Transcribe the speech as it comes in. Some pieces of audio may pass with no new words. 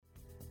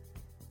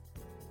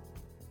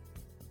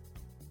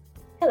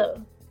Hello,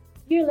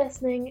 you're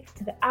listening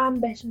to the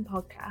Ambition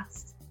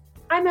podcast.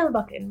 I'm Ella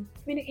Buchan,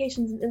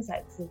 Communications and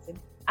Insights Assistant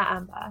at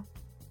AMBA.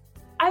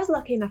 I was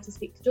lucky enough to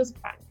speak to Josep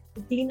Franch,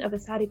 the Dean of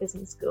ESADE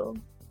Business School.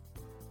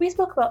 We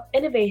spoke about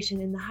innovation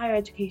in the higher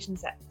education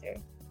sector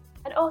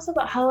and also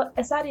about how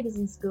ESADE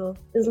Business School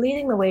is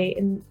leading the way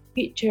in the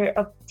future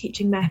of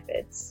teaching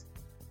methods,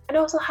 and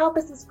also how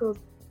business schools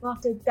will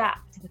have to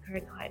adapt to the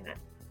current climate.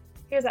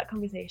 Here's that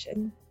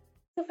conversation.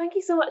 So thank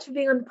you so much for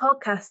being on the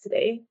podcast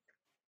today.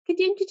 Could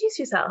you introduce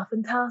yourself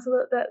and tell us a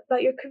little bit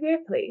about your career,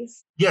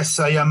 please? Yes,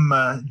 I am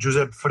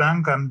Josep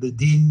Franch. I'm the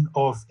Dean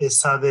of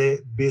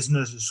ESADE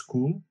Business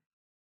School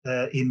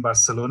in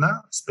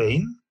Barcelona,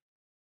 Spain.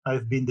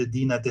 I've been the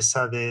Dean at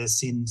ESADE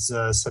since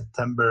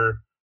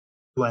September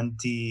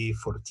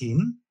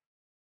 2014.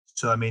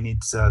 So,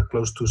 it's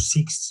close to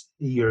 6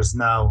 years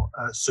now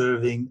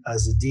serving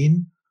as a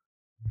Dean.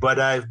 But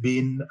I've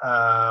been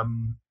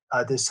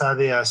at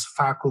ESADE as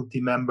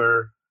faculty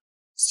member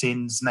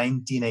since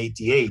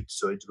 1988,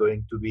 so it's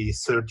going to be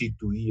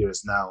 32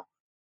 years now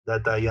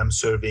that I am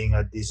serving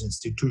at this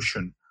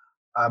institution.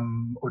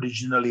 I'm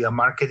originally a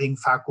marketing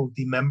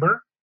faculty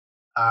member,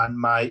 and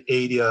my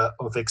area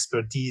of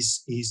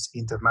expertise is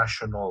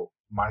international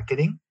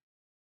marketing.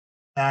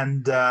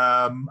 And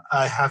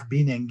I have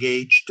been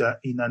engaged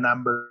in a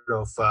number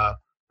of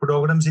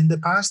programs in the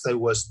past. I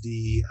was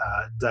the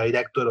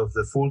director of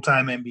the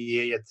full-time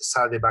MBA at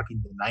ESADE back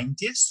in the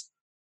 90s.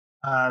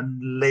 And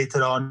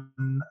later on,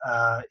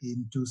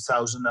 in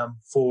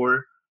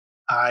 2004,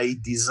 I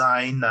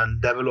designed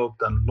and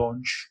developed and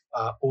launched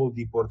all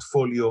the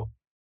portfolio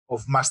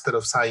of Master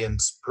of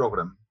Science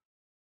programs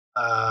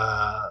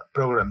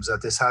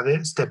at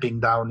ESADE, stepping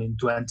down in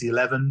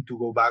 2011 to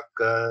go back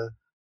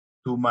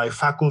to my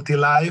faculty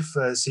life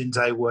since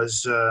I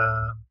was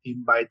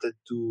invited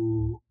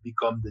to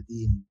become the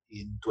Dean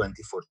in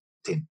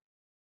 2014.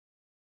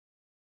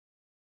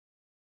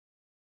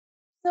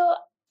 So,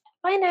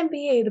 Fine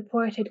MBA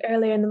reported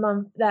earlier in the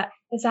month that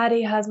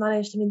ESADE has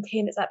managed to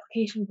maintain its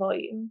application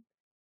volume.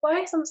 Why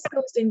are some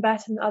schools doing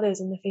better than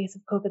others in the face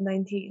of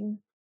COVID-19?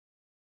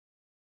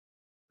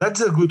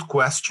 That's a good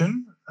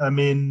question.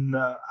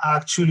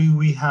 Actually,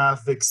 we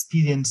have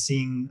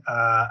experiencing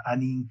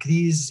an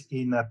increase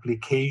in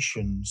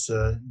applications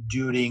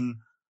during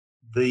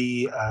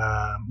the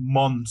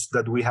months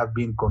that we have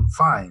been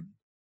confined.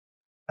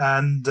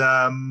 And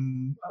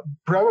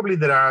probably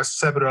there are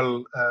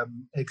several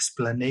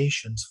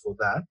explanations for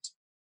that.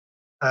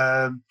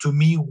 To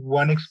me,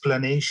 one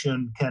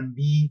explanation can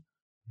be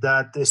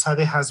that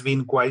ESADE has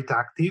been quite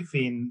active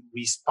in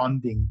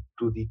responding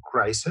to the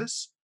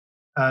crisis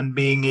and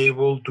being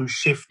able to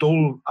shift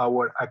all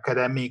our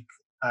academic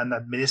and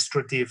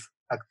administrative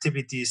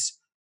activities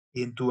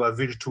into a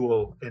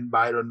virtual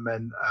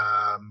environment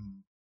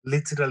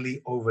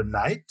literally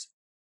overnight,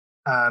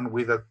 and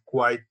with a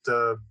quite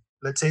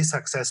let's say,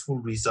 successful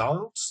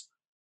results,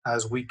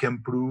 as we can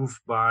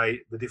prove by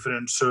the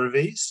different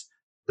surveys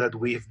that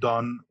we've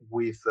done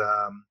with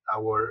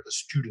our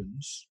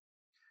students.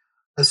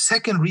 A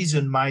second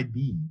reason might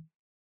be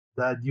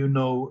that,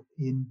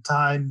 in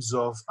times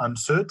of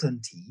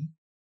uncertainty,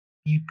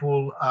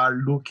 people are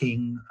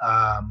looking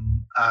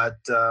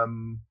at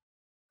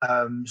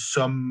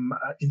some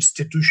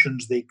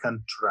institutions they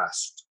can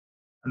trust.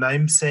 And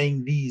I'm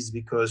saying these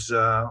because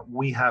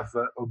we have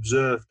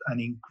observed an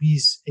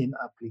increase in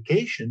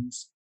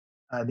applications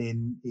and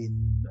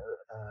in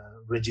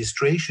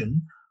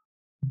registration,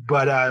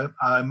 but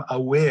I'm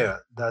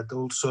aware that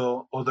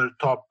also other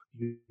top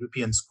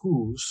European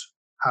schools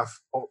have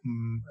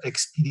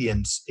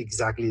experienced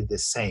exactly the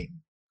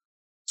same.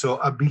 So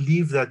I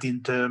believe that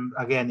in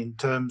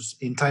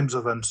times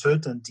of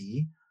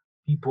uncertainty,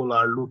 people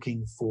are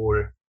looking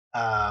for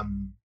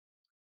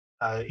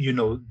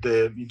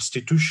the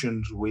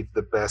institutions with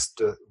the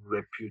best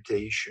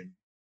reputation.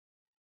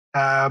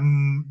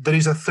 There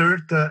is a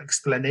third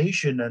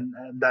explanation, and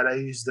that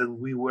is that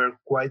we were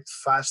quite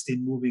fast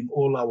in moving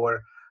all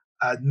our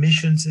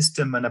admission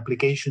system and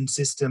application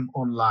system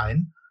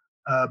online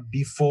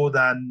before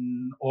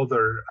than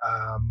other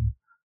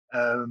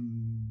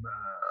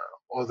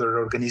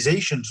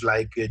organizations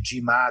like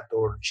GMAT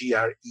or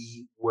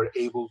GRE were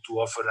able to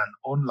offer an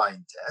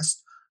online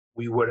test.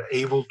 We were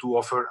able to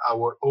offer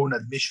our own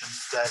admission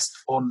test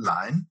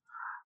online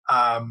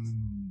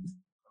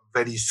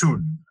very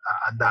soon.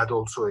 And that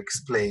also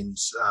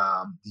explains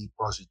the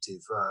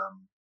positive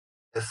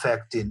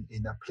effect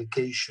in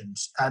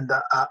applications. And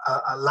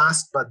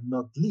last but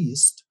not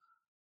least,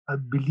 I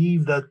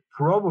believe that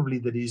probably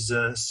there is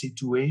a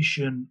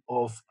situation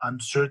of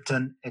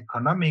uncertain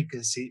economic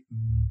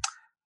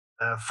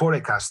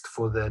forecast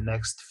for the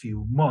next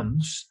few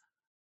months.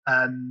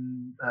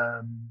 And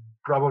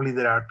probably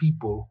there are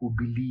people who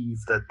believe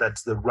that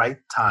that's the right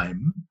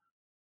time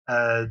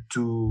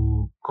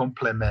to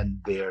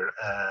complement their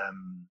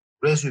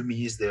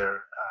resumes,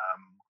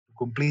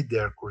 complete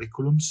their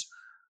curriculums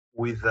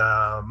with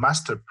a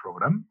master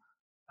program,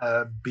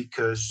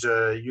 because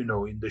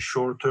in the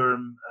short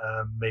term,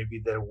 maybe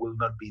there will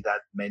not be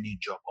that many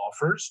job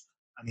offers,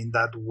 and in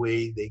that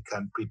way they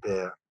can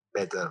prepare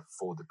better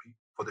for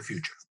the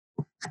future.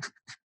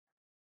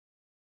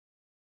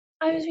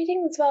 I was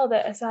reading as well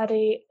that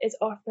ESADE is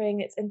offering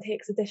its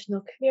intakes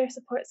additional career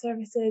support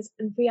services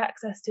and free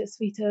access to a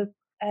suite of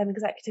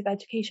executive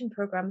education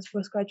programs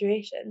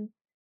post-graduation.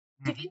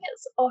 Do you think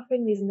it's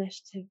offering these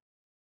initiatives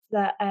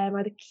that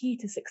are the key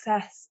to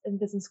success in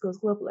business schools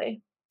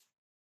globally?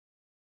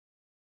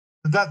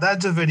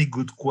 That's a very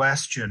good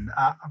question.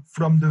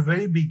 From the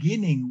very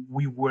beginning,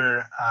 we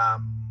were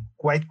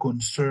quite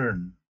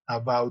concerned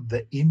about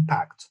the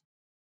impact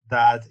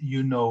that,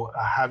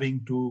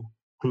 having to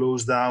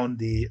close down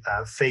the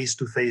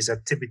face-to-face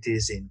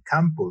activities in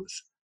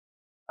campus,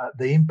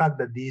 the impact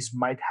that this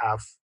might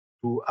have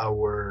to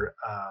our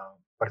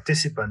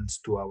participants,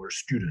 to our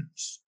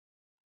students.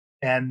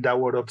 And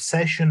our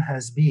obsession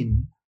has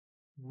been,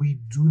 we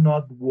do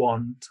not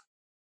want,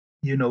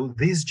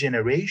 this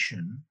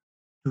generation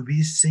to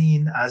be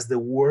seen as the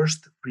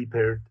worst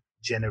prepared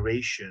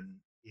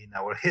generation in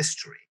our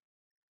history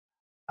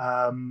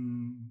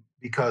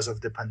because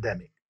of the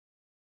pandemic.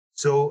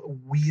 So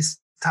we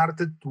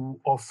started to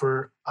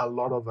offer a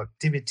lot of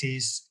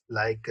activities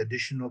like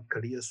additional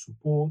career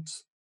support,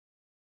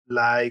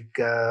 like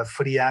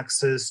free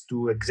access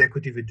to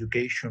executive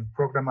education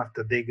program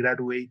after they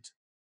graduate,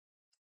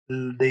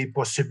 the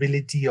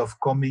possibility of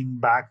coming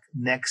back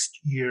next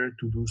year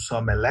to do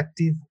some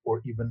elective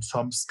or even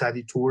some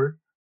study tour.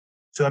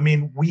 So,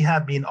 we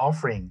have been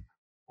offering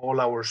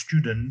all our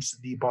students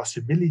the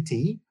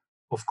possibility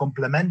of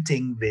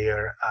complementing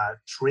their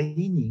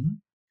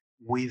training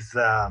with,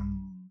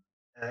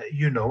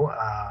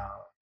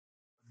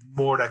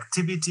 more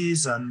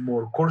activities and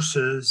more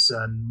courses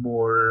and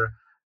more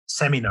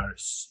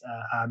seminars.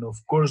 And of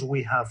course,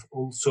 we have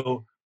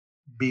also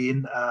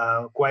been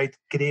quite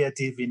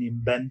creative in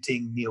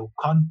inventing new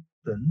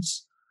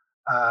contents,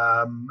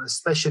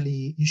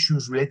 especially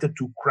issues related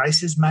to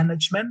crisis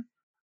management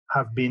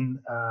have been,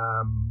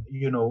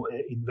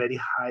 in very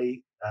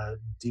high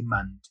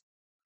demand.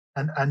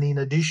 And in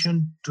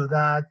addition to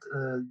that,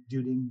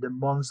 during the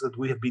months that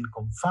we have been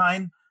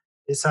confined,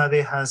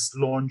 ESADE has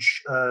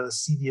launched a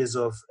series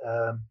of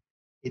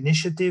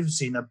initiatives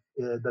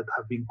that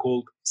have been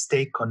called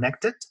Stay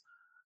Connected,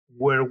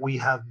 where we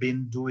have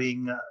been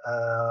doing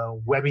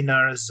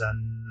webinars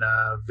and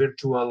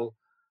virtual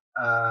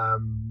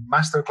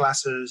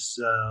masterclasses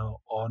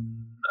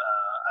on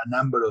a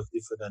number of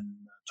different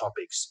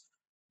topics.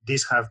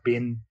 These have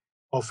been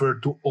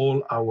offered to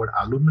all our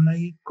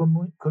alumni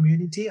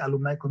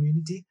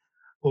community,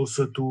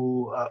 also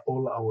to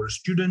all our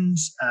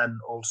students, and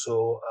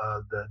also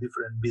the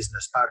different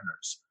business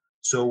partners.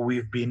 So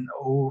we've been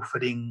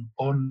offering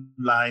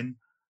online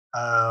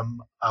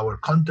our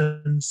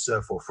contents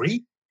for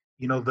free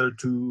in order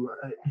to,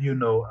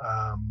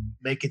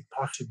 make it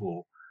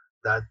possible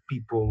that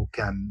people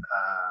can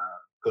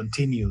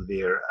continue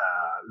their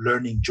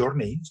learning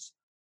journeys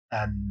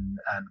and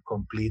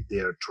complete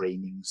their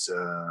trainings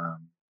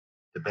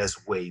the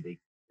best way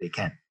they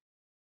can.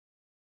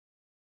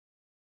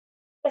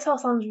 This all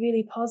sounds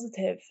really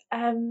positive.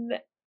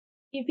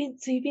 You've been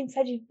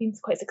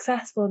quite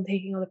successful in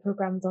taking all the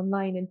programs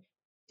online and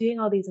doing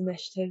all these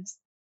initiatives.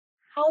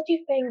 How do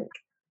you think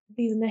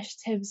these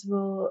initiatives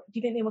do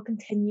you think they will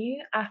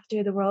continue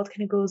after the world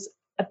kind of goes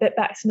a bit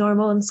back to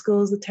normal and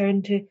schools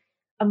return to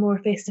a more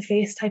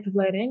face-to-face type of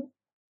learning?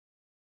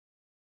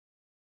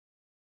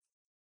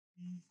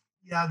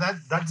 Yeah,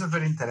 that's a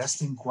very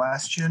interesting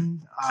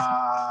question.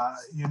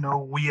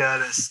 We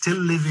are still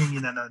living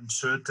in an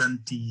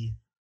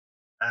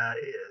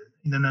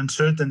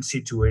uncertain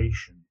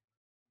situation.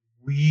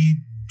 We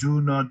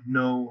do not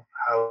know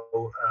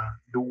how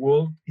the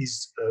world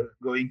is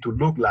going to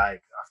look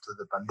like after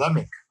the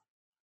pandemic.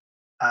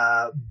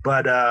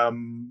 But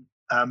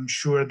I'm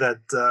sure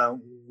that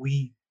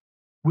we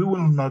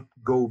will not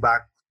go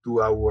back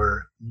to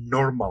our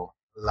normal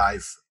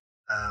life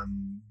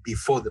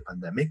before the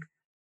pandemic,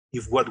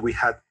 if what we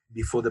had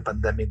before the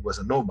pandemic was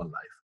a normal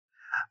life.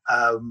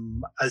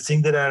 I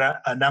think there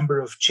are a number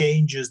of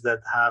changes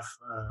that have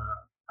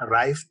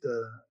arrived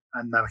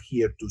and are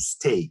here to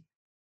stay.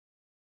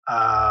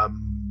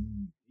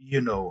 On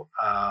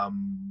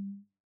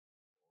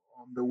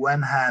the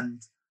one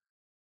hand,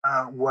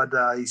 what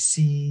I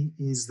see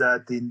is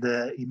that in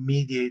the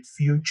immediate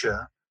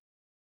future,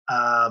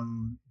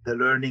 the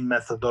learning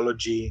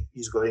methodology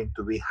is going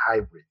to be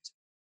hybrid.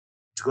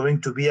 It's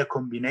going to be a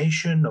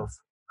combination of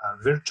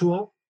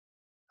virtual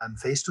and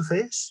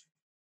face-to-face,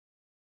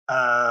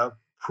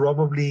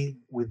 probably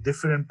with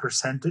different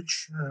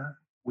percentage,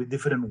 with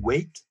different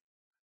weight,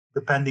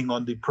 depending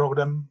on the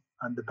program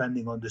and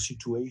depending on the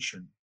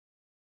situation.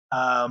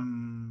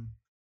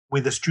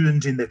 With the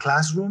students in the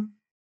classroom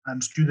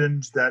and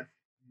students that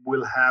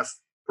will have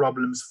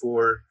problems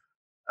for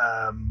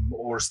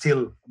or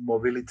still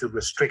mobility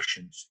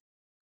restrictions.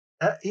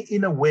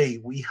 In a way,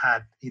 we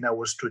had in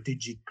our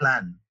strategic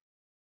plan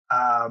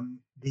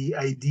the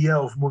idea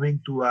of moving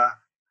to a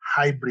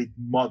hybrid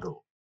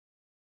model.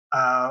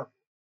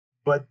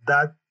 But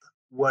that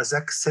was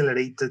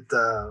accelerated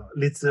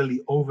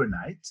literally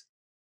overnight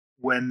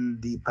when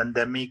the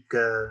pandemic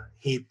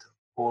hit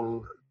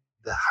all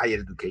the higher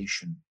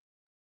education.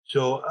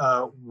 So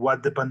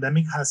what the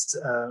pandemic has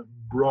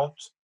brought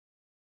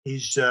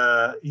is,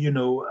 a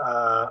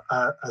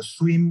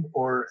swim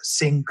or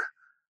sink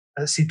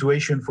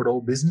situation for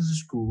all business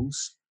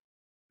schools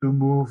to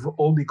move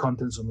all the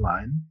contents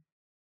online.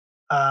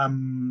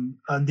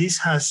 And this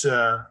has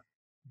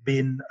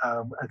been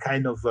a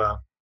kind of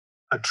a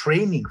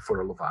training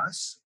for all of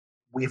us.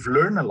 We've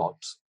learned a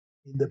lot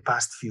in the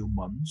past few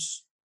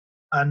months,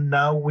 and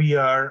now we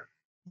are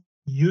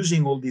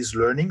using all these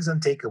learnings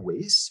and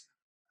takeaways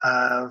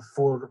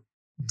for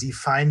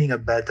defining a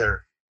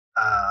better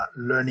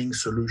learning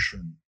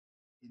solution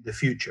in the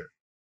future,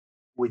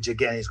 which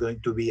again is going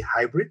to be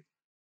hybrid,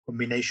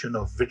 combination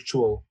of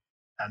virtual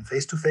and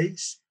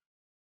face-to-face,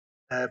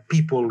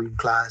 people in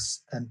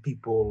class and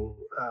people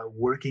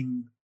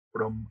working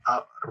from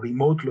a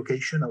remote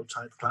location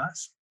outside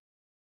class,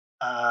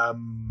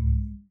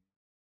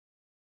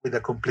 with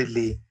a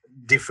completely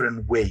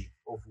different way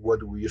of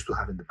what we used to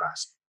have in the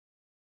past.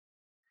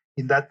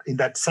 In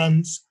that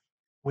sense,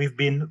 we've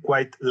been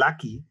quite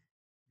lucky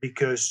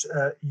because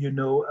a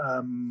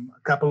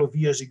couple of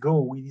years ago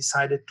we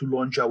decided to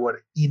launch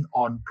our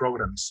in-on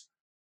programs,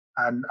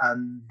 and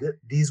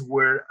these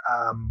were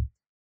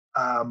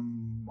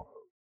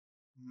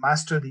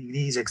master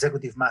degrees,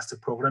 executive master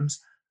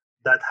programs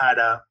that had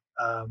a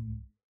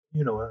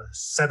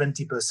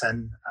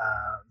 70%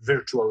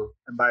 virtual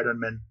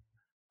environment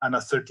and a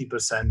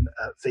 30%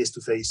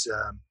 face-to-face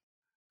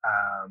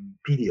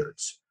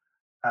periods,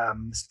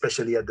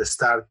 especially at the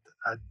start,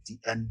 at the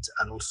end,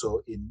 and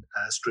also in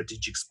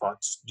strategic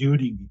spots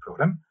during the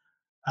program.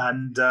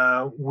 And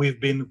we've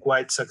been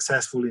quite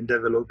successful in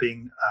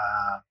developing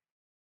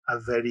a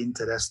very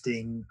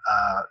interesting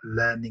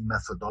learning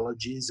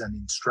methodologies and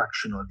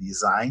instructional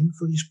design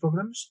for these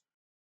programs.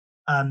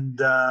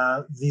 And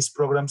these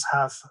programs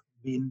have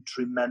been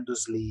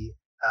tremendously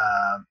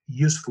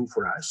useful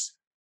for us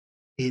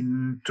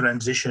in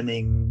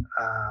transitioning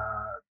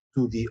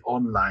to the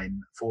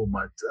online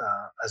format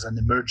as an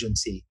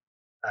emergency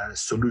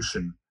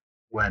solution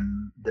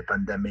when the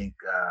pandemic,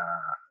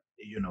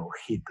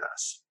 hit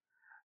us.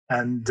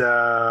 And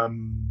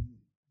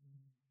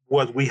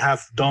what we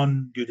have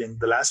done during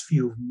the last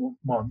few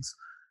months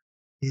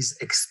is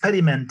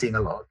experimenting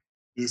a lot,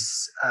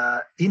 is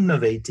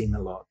innovating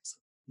a lot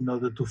in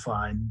order to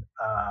find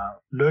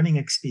learning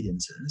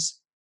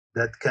experiences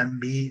that can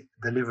be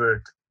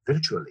delivered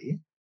virtually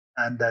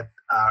and that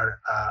are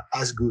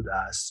as good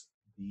as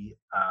the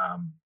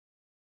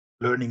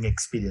learning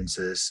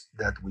experiences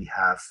that we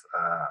have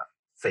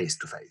face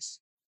to face.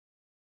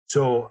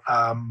 So,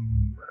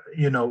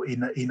 in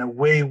a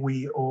way,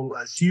 we all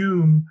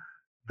assume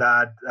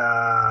that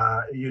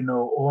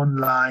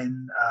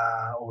online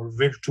or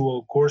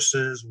virtual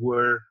courses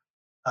were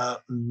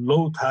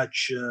low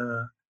touch,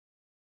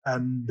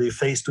 and the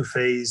face to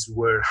face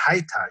were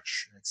high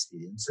touch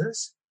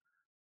experiences.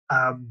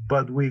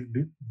 But we've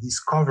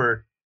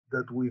discovered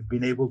that we've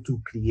been able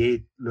to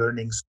create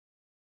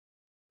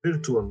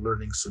virtual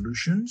learning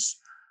solutions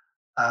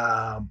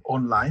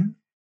online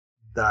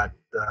that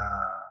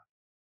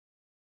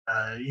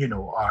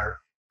are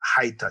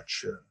high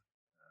touch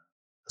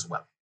as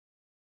well.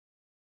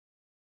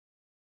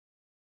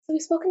 So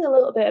we've spoken a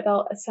little bit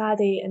about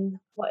ESADE and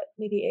what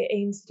maybe it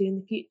aims to do in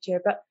the future,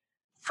 but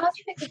how do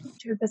you think the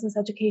future of business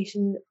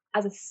education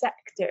as a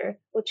sector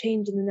will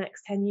change in the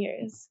next 10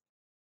 years?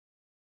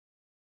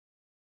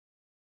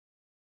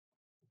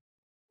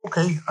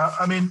 Okay,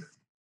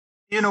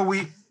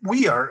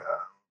 we are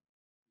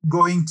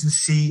going to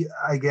see,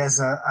 I guess,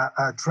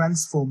 a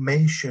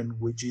transformation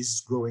which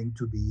is going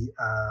to be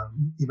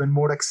even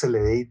more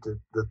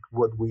accelerated than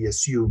what we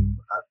assumed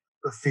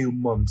a few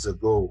months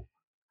ago.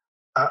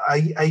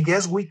 I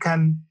guess we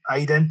can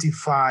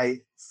identify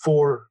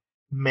four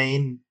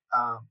main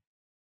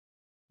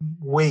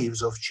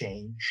waves of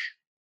change.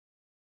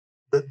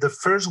 The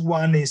first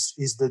one is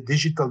the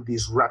digital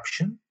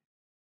disruption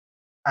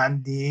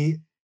and the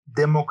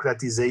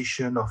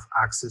democratization of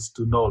access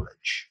to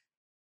knowledge.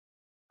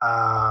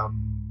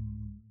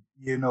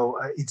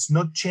 It's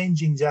not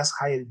changing just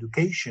higher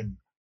education.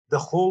 The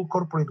whole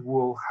corporate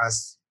world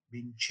has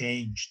been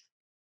changed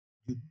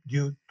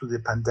due to the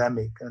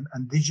pandemic,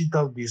 and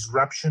digital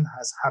disruption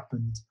has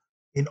happened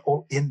in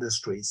all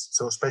industries.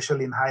 So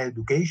especially in higher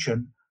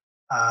education,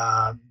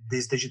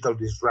 this digital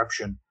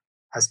disruption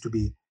has to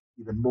be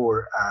even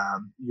more,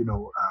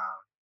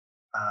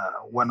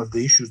 one of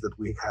the issues that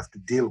we have to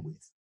deal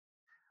with.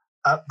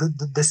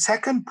 The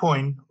second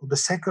point, the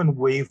second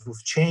wave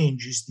of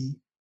change is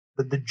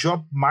that the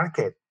job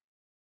market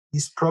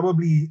is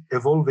probably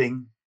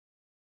evolving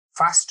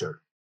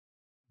faster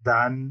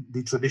than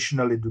the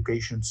traditional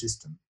education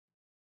system.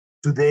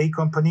 Today,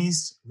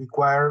 companies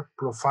require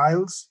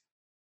profiles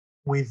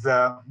with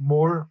a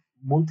more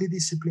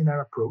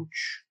multidisciplinary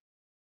approach,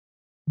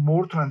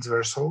 more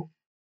transversal,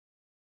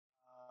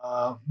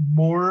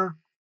 more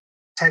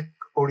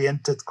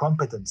tech-oriented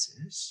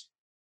competencies,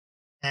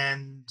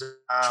 and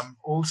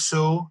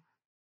also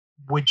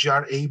which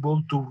are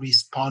able to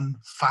respond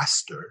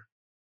faster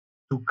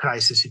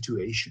crisis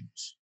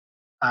situations,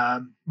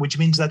 which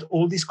means that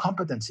all these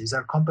competencies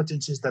are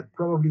competencies that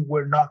probably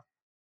were not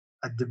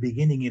at the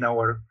beginning in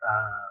our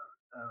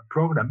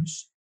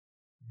programs,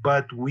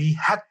 but we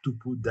had to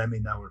put them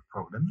in our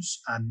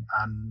programs, and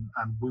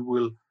we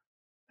will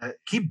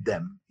keep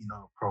them in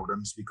our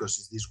programs because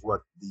this is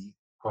what the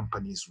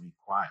companies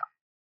require.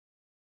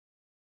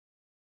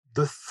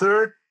 The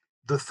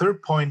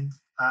third point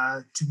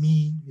to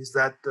me is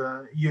that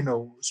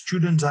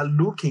students are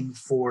looking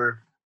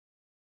for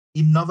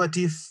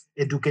innovative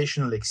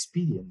educational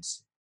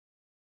experiences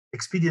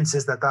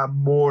that are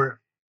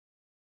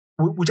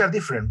which are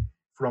different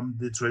from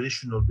the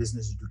traditional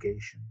business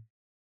education.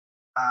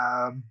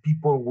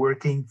 People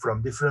working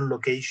from different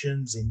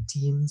locations in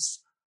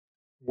teams,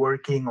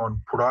 working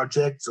on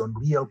projects, on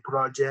real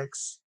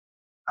projects,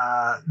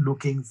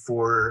 looking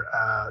for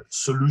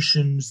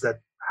solutions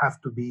that have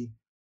to be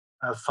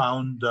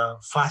found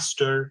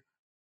faster,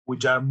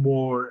 which are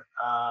more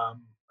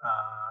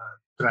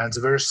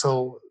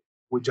transversal,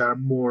 which are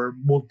more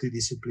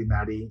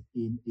multidisciplinary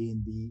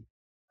in the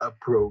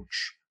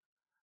approach,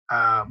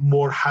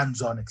 more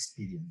hands-on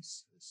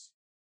experiences.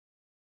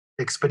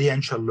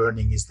 Experiential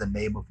learning is the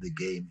name of the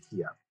game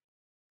here.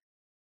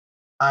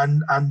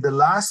 And the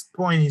last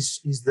point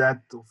is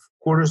that, of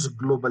course,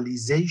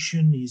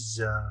 globalization is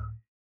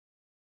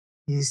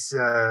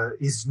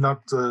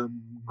not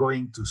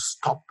going to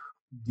stop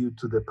due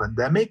to the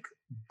pandemic.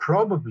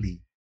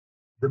 Probably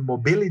the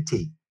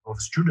mobility of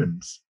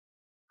students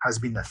has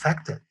been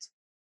affected,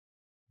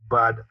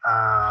 but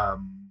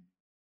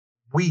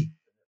we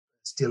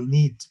still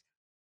need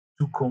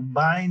to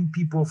combine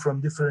people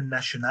from different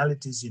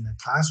nationalities in a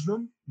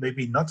classroom,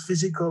 maybe not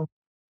physical,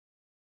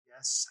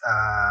 yes,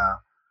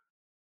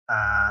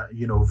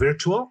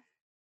 virtual,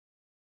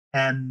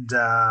 and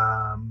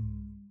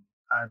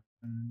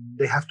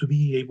they have to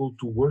be able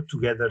to work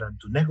together and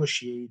to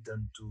negotiate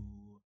and to,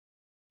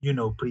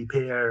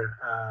 prepare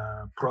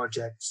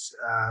projects.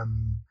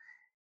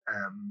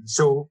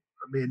 So,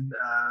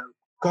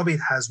 COVID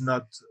has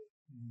not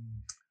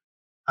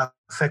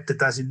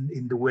affected us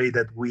in the way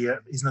that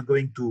is not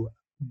going to,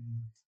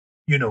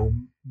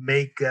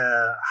 make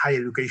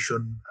higher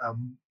education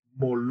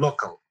more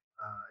local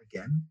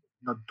again,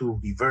 not to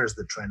reverse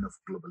the trend of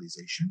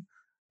globalization,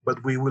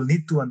 but we will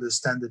need to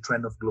understand the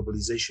trend of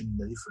globalization in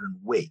a different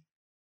way.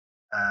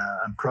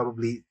 And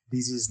probably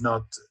this is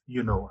not,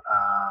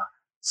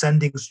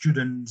 sending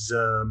students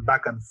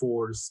back and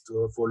forth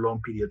for long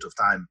periods of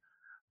time,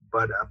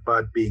 but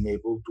being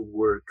able to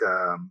work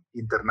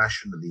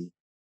internationally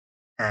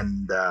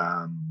and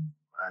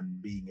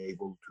being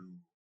able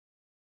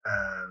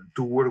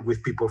to work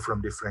with people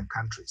from different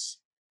countries.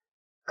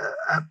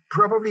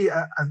 Probably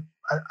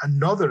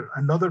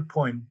another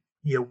point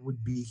here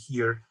would be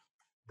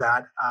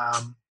that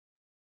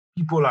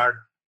people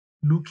are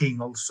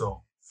looking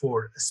also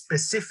for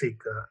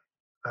specific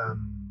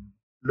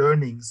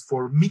learnings,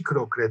 for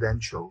micro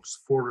credentials,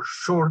 for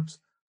short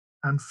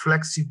and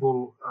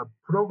flexible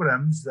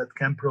programs that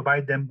can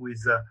provide them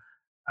with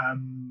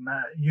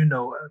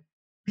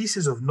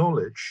pieces of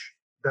knowledge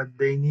that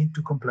they need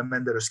to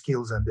complement their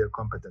skills and their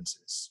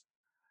competencies.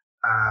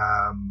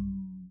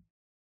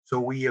 So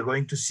we are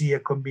going to see a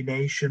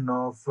combination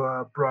of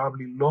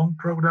probably long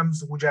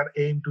programs which are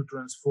aimed to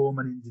transform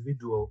an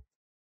individual,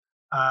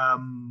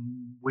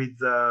 with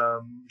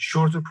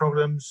shorter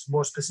programs,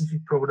 more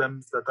specific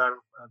programs that are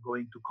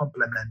going to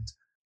complement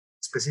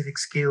specific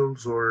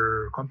skills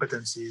or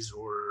competencies,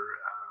 or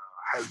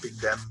helping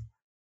them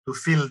to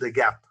fill the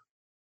gap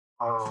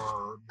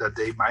that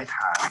they might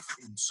have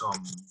in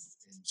some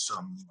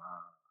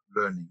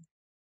learning.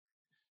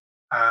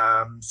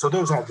 So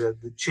those are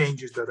the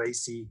changes that I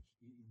see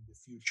in the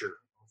future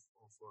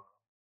of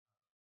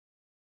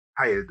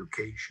higher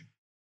education.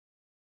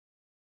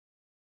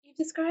 You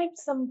described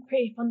some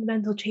pretty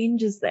fundamental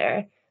changes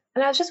there,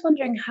 and I was just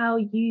wondering how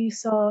you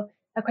saw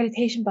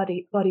accreditation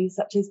bodies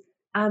such as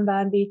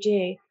AMBA and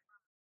BGA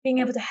being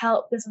able to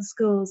help business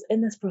schools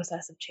in this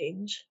process of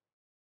change.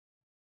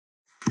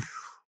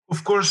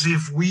 Of course,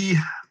 if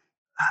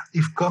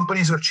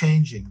companies are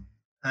changing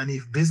and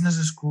if business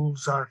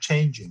schools are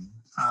changing,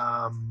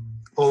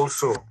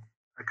 also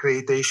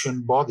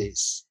accreditation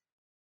bodies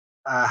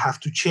have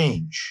to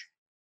change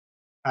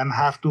and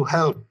have to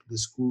help the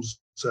schools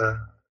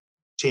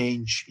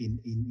change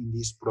in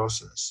this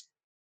process.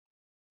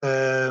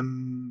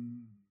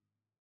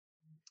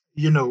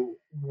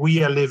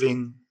 We are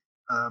living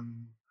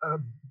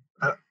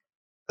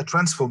a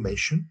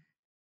transformation.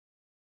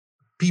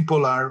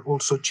 People are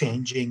also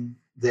changing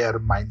their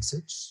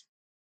mindsets.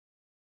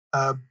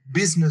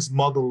 Business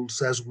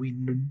models, as we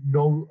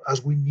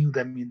knew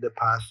them in the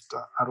past,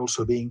 are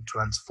also being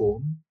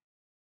transformed.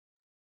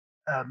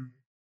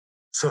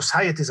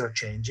 Societies are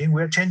changing.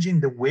 We are changing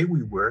the way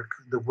we work,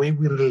 the way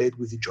we relate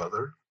with each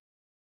other.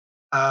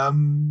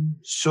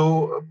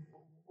 So,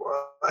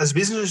 as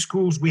business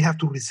schools, we have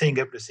to rethink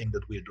everything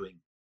that we're doing.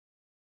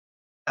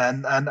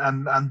 And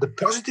the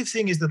positive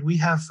thing is that we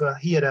have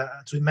here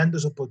a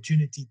tremendous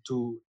opportunity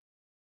to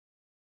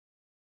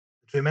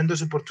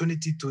tremendous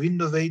opportunity to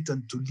innovate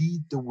and to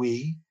lead the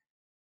way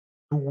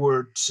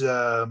towards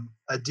a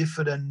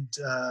different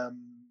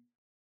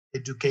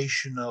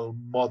educational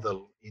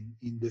model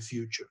in the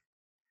future.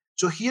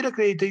 So here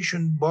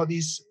accreditation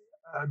bodies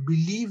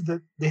believe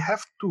that they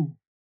have to,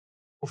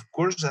 of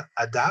course,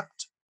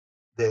 adapt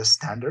their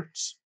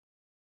standards.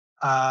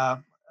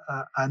 And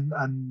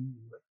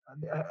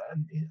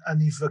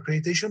if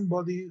accreditation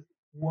body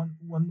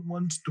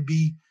wants to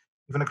be,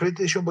 if an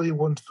accreditation body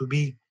wants to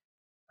be,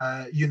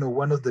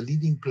 one of the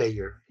leading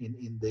player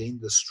in the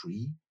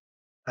industry,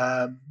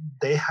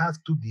 they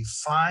have to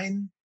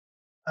define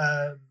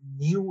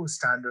new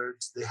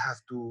standards. They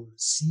have to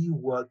see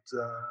what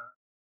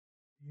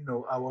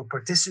our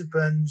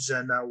participants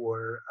and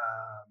our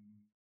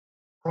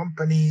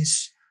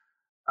companies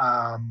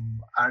are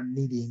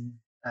needing,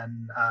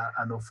 and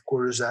of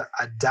course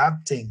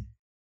adapting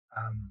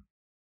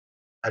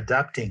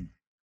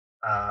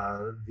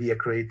the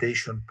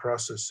accreditation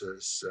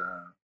processes.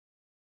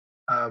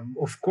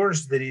 Of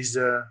course, there is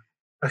a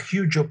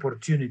huge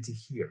opportunity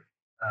here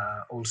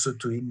also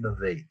to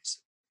innovate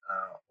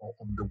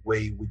on the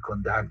way we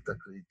conduct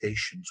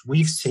accreditations.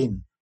 We've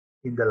seen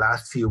in the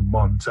last few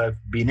months, I've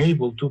been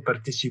able to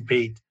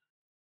participate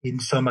in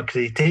some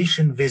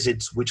accreditation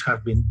visits which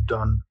have been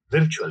done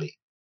virtually,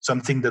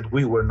 something that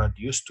we were not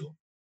used to.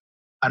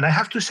 And I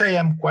have to say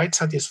I'm quite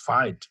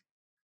satisfied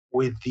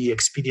with the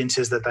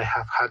experiences that I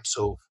have had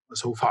so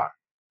far.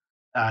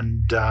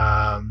 And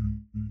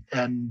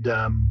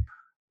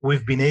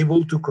we've been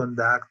able to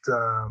conduct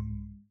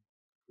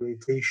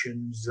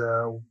accreditations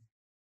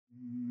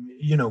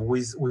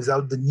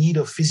without the need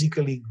of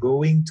physically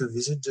going to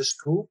visit the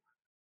school.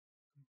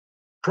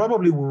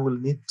 Probably we will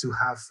need to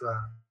have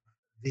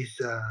these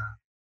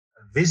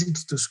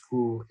visits to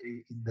school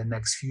in the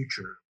next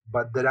future,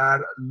 but there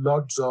are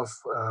lots of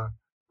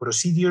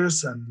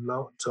procedures and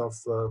lots of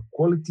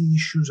quality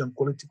issues and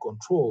quality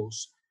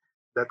controls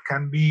that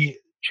can be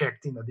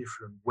checked in a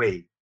different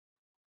way.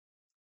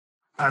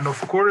 And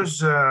of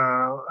course,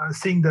 I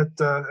think that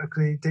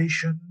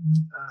accreditation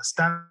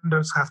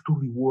standards have to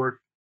reward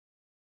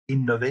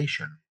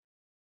innovation.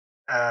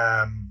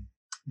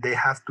 They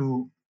have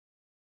to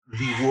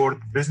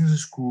reward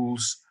business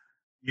schools,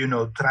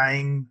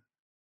 trying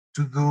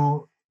to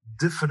do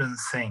different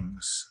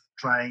things,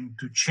 trying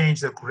to change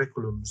the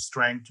curriculums,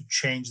 trying to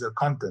change the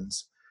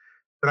contents,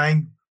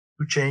 trying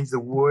to change the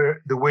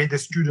way the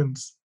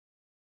students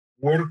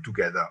work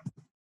together.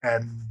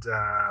 And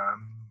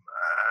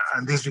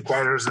this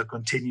requires a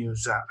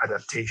continuous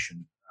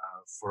adaptation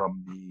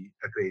from the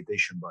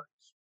accreditation bodies.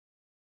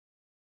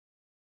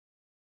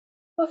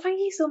 Well, thank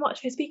you so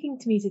much for speaking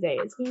to me today.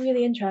 It's been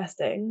really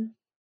interesting.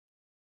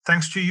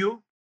 Thanks to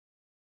you.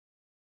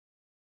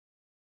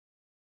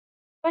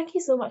 Thank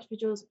you so much for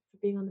Josep for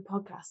being on the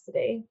podcast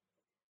today.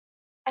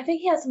 I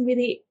think he has some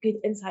really good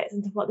insights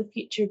into what the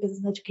future of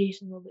business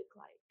education will look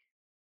like.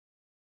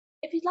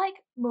 If you'd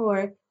like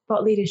more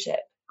about leadership,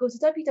 go to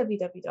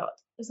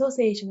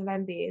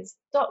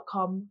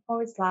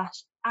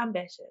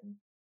www.associationofmbas.com/ambition,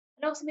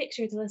 and also make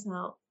sure to listen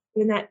out for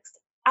the next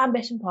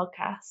Ambition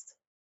podcast.